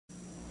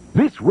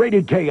This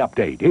Rated K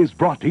update is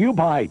brought to you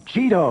by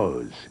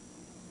Chee-Tos.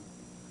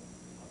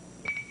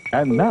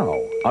 And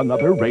now,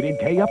 another Rated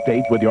K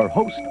update with your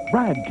host,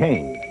 Brad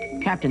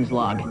Kane. Captain's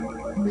log.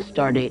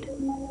 Stardate,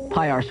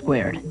 pi r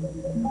squared.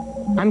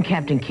 I'm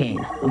Captain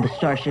Kane of the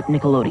starship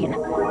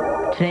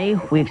Nickelodeon. Today,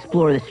 we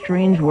explore the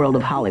strange world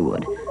of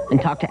Hollywood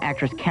and talk to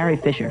actress Carrie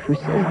Fisher, who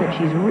says that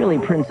she's really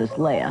Princess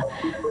Leia.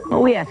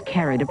 Well, we asked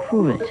Carrie to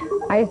prove it.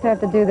 I used to have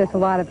to do this a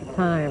lot at the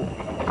time.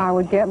 I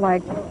would get,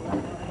 like,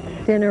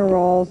 dinner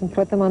rolls and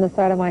put them on the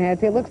side of my head.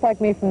 See, it looks like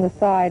me from the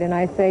side, and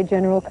I say,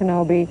 General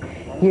Kenobi,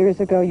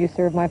 years ago you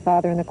served my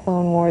father in the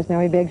Clone Wars.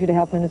 Now he begs you to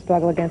help him in the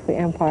struggle against the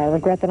Empire. I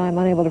regret that I'm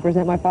unable to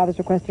present my father's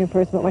request to you in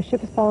person, but my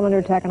ship has fallen under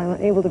attack, and I'm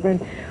unable to bring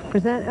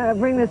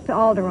this to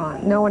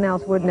Alderaan. No one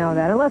else would know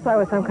that, unless I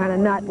was some kind of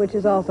nut, which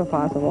is also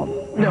possible.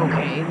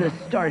 Okay, the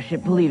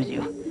starship believes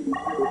you.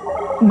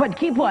 But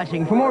keep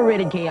watching for more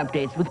Rated K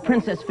updates with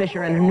Princess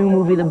Fisher and her new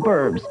movie, The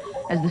Burbs,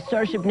 as the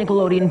starship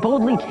Nickelodeon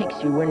boldly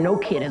takes you where no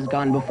kid has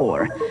gone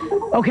before.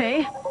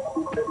 Okay?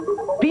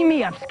 Beam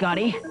me up,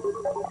 Scotty.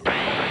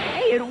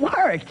 Hey, it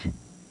worked!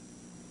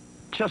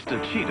 Just a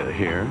cheetah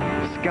here,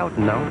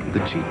 scouting out the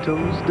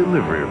Chee-Tos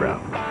delivery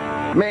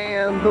route.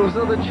 Man, those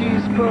other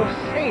cheese puffs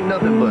ain't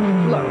nothing but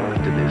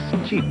fluff to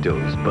this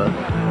Chee-Tos buff.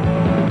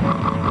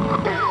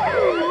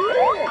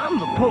 I'm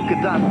the polka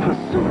dot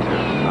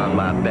pursuiter on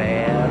my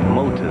bad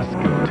motor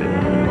scooter.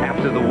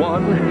 After the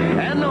one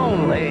and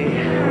only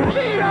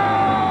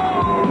Chee-Tos!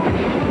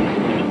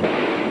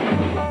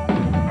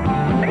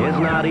 It's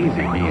not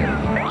easy being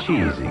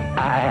cheesy.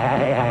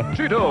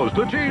 Chee-Tos,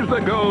 the cheese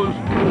that goes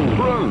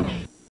crunch.